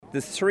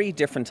There's three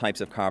different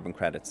types of carbon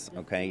credits,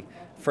 okay?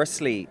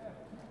 Firstly,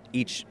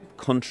 each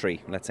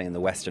country, let's say in the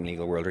Western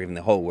legal world or even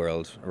the whole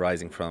world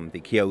arising from the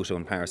Kyoto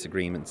and Paris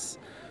agreements,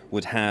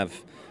 would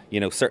have,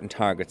 certain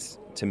targets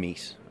to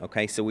meet,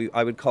 okay? So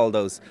I would call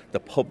those the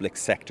public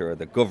sector or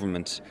the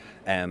government,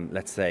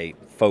 let's say,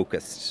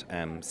 focused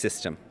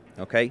system,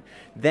 okay?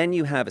 Then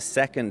you have a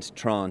second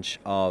tranche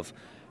of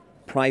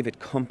private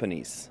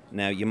companies.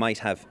 Now, you might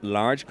have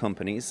large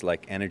companies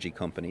like energy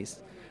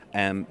companies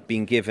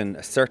being given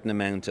a certain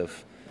amount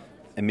of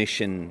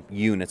emission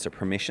units or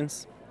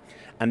permissions,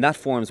 and that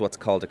forms what's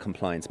called a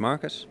compliance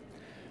market.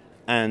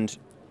 And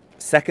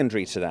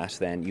secondary to that,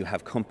 then, you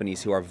have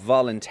companies who are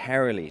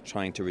voluntarily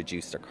trying to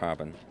reduce their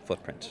carbon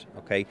footprint,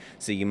 okay?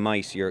 So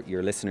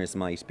your listeners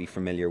might be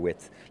familiar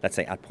with, let's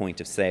say, at point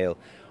of sale.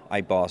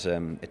 I bought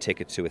a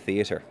ticket to a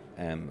theatre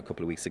a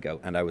couple of weeks ago,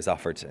 and I was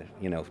offered to,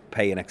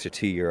 pay an extra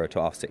 €2 to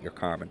offset your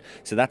carbon.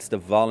 So that's the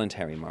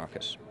voluntary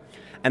market.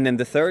 And then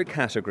the third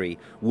category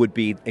would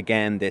be,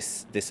 again,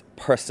 this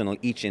personal,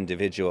 each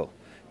individual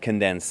can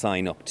then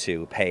sign up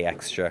to pay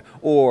extra,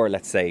 or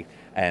let's say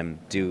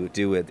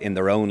do it in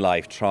their own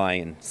life, try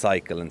and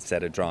cycle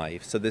instead of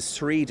drive. So there's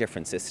three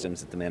different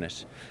systems at the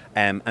minute.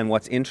 And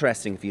what's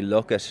interesting, if you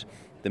look at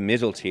the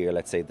middle tier,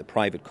 let's say the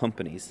private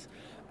companies,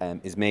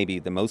 is maybe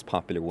the most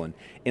popular one.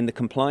 In the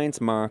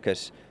compliance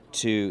market,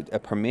 to a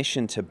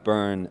permission to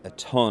burn a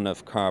ton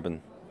of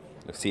carbon,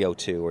 of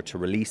CO2, or to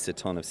release a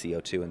ton of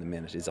CO2 in the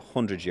minute is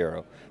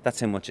 €100. That's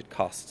how much it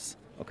costs.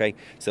 Okay,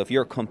 so if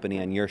you're a company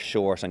and you're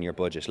short on your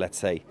budget, let's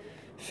say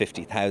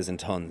 50,000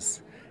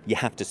 tons, you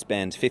have to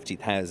spend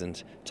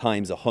 50,000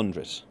 times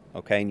 100.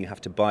 Okay, and you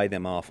have to buy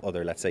them off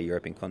other, let's say,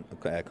 European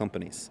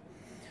companies,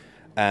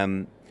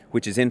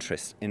 which is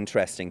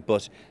interesting.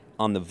 But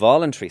on the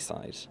voluntary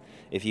side,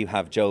 if you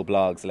have Joe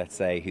Bloggs, let's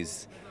say,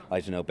 who's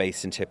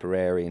based in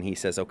Tipperary, and he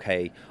says,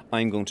 okay,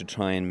 I'm going to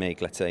try and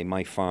make, let's say,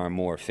 my farm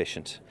more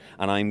efficient.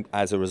 And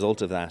as a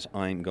result of that,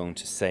 I'm going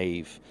to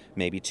save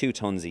maybe 2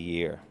 tons a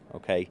year,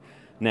 okay?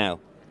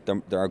 Now,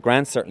 there are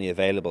grants certainly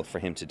available for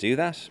him to do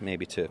that,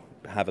 maybe to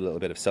have a little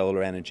bit of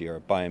solar energy or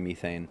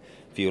biomethane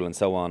fuel and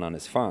so on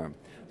his farm.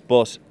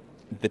 But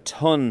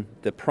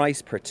the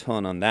price per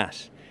ton on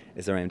that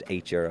is around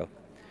 €8.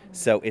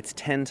 So it's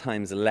 10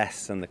 times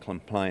less than the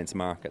compliance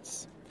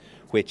markets,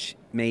 which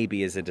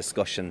maybe is a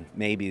discussion.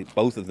 Maybe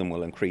both of them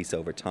will increase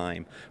over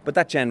time. But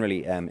that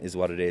generally is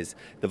what it is.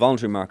 The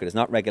voluntary market is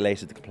not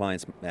regulated. The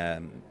compliance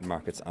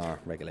markets are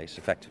regulated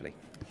effectively.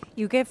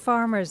 You give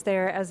farmers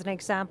there as an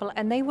example,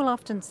 and they will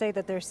often say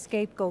that they're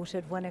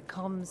scapegoated when it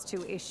comes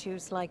to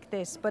issues like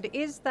this. But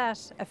is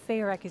that a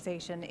fair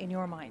accusation in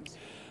your mind?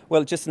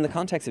 Well, just in the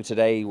context of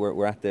today,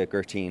 we're at the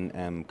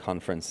Guildea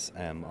conference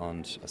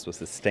on, I suppose,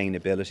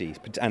 sustainability,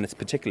 and it's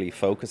particularly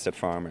focused at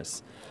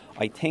farmers.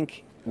 I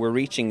think we're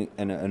reaching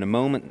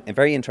a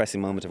very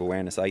interesting moment of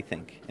awareness, I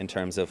think, in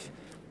terms of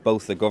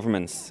both the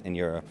governments in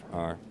Europe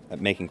are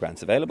making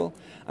grants available,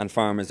 and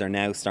farmers are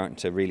now starting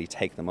to really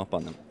take them up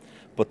on them.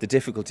 But the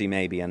difficulty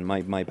may be, and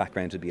my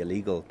background would be a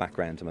legal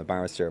background, I'm a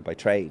barrister by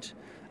trade,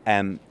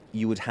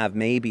 you would have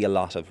maybe a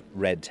lot of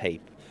red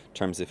tape in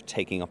terms of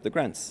taking up the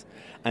grants.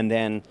 And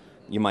then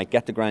you might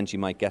get the grant, you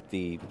might get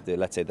the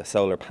let's say the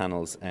solar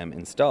panels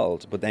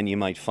installed, but then you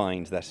might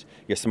find that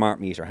your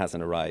smart meter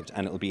hasn't arrived,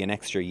 and it'll be an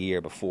extra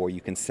year before you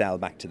can sell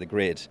back to the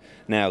grid.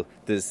 Now,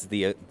 there's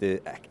the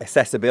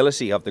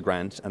accessibility of the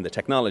grant and the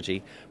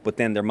technology, but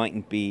then there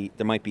might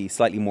be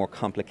slightly more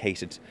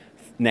complicated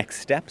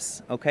next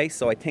steps. Okay,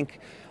 so I think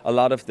a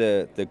lot of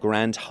the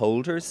grant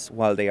holders,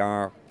 while they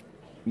are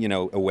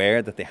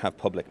aware that they have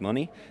public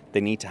money,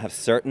 they need to have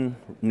certain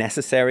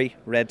necessary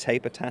red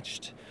tape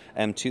attached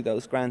to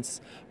those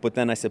grants. But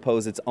then I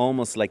suppose it's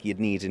almost like you'd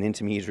need an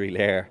intermediary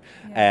layer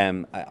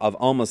of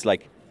almost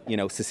like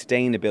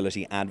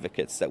sustainability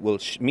advocates that will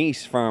meet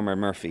Farmer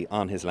Murphy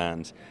on his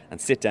land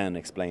and sit down and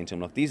explain to him,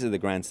 look, these are the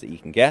grants that you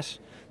can get,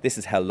 this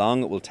is how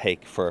long it will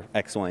take for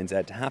X, Y and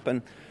Z to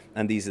happen,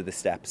 and these are the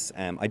steps.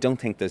 I don't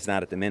think there's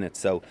that at the minute,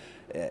 so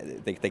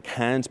they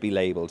can't be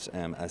labelled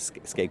as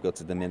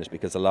scapegoats at the minute,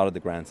 because a lot of the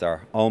grants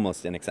are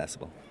almost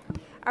inaccessible.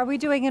 Are we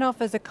doing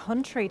enough as a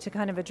country to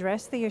kind of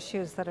address the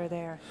issues that are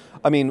there?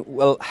 I mean,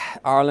 well,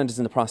 Ireland is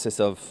in the process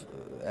of,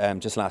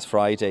 just last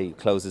Friday,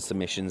 closes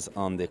submissions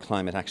on the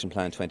Climate Action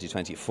Plan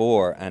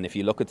 2024. And if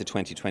you look at the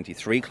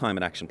 2023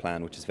 Climate Action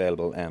Plan, which is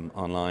available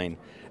online,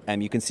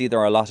 you can see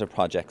there are a lot of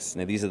projects.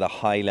 Now, these are the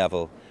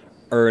high-level,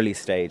 early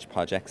stage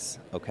projects,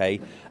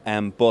 okay?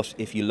 But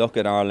if you look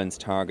at Ireland's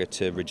target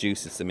to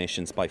reduce its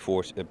emissions by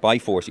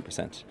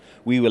 40%,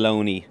 we will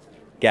only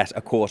get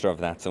a quarter of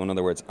that. So in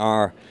other words,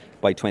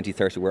 by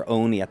 2030, we're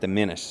only at the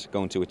minute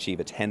going to achieve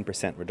a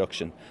 10%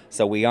 reduction.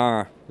 So we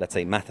are, let's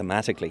say,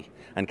 mathematically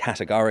and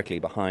categorically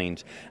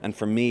behind. And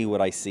for me, what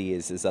I see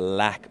is a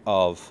lack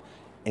of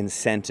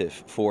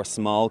incentive for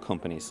small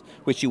companies,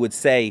 which you would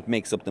say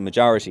makes up the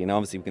majority. And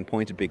obviously we can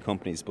point to big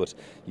companies, but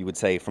you would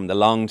say from the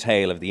long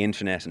tail of the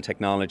internet and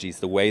technologies,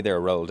 the way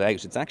they're rolled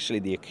out, it's actually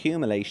the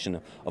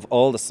accumulation of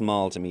all the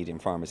small to medium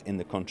farmers in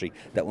the country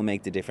that will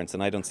make the difference.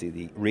 And I don't see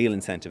the real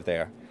incentive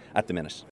there at the minute.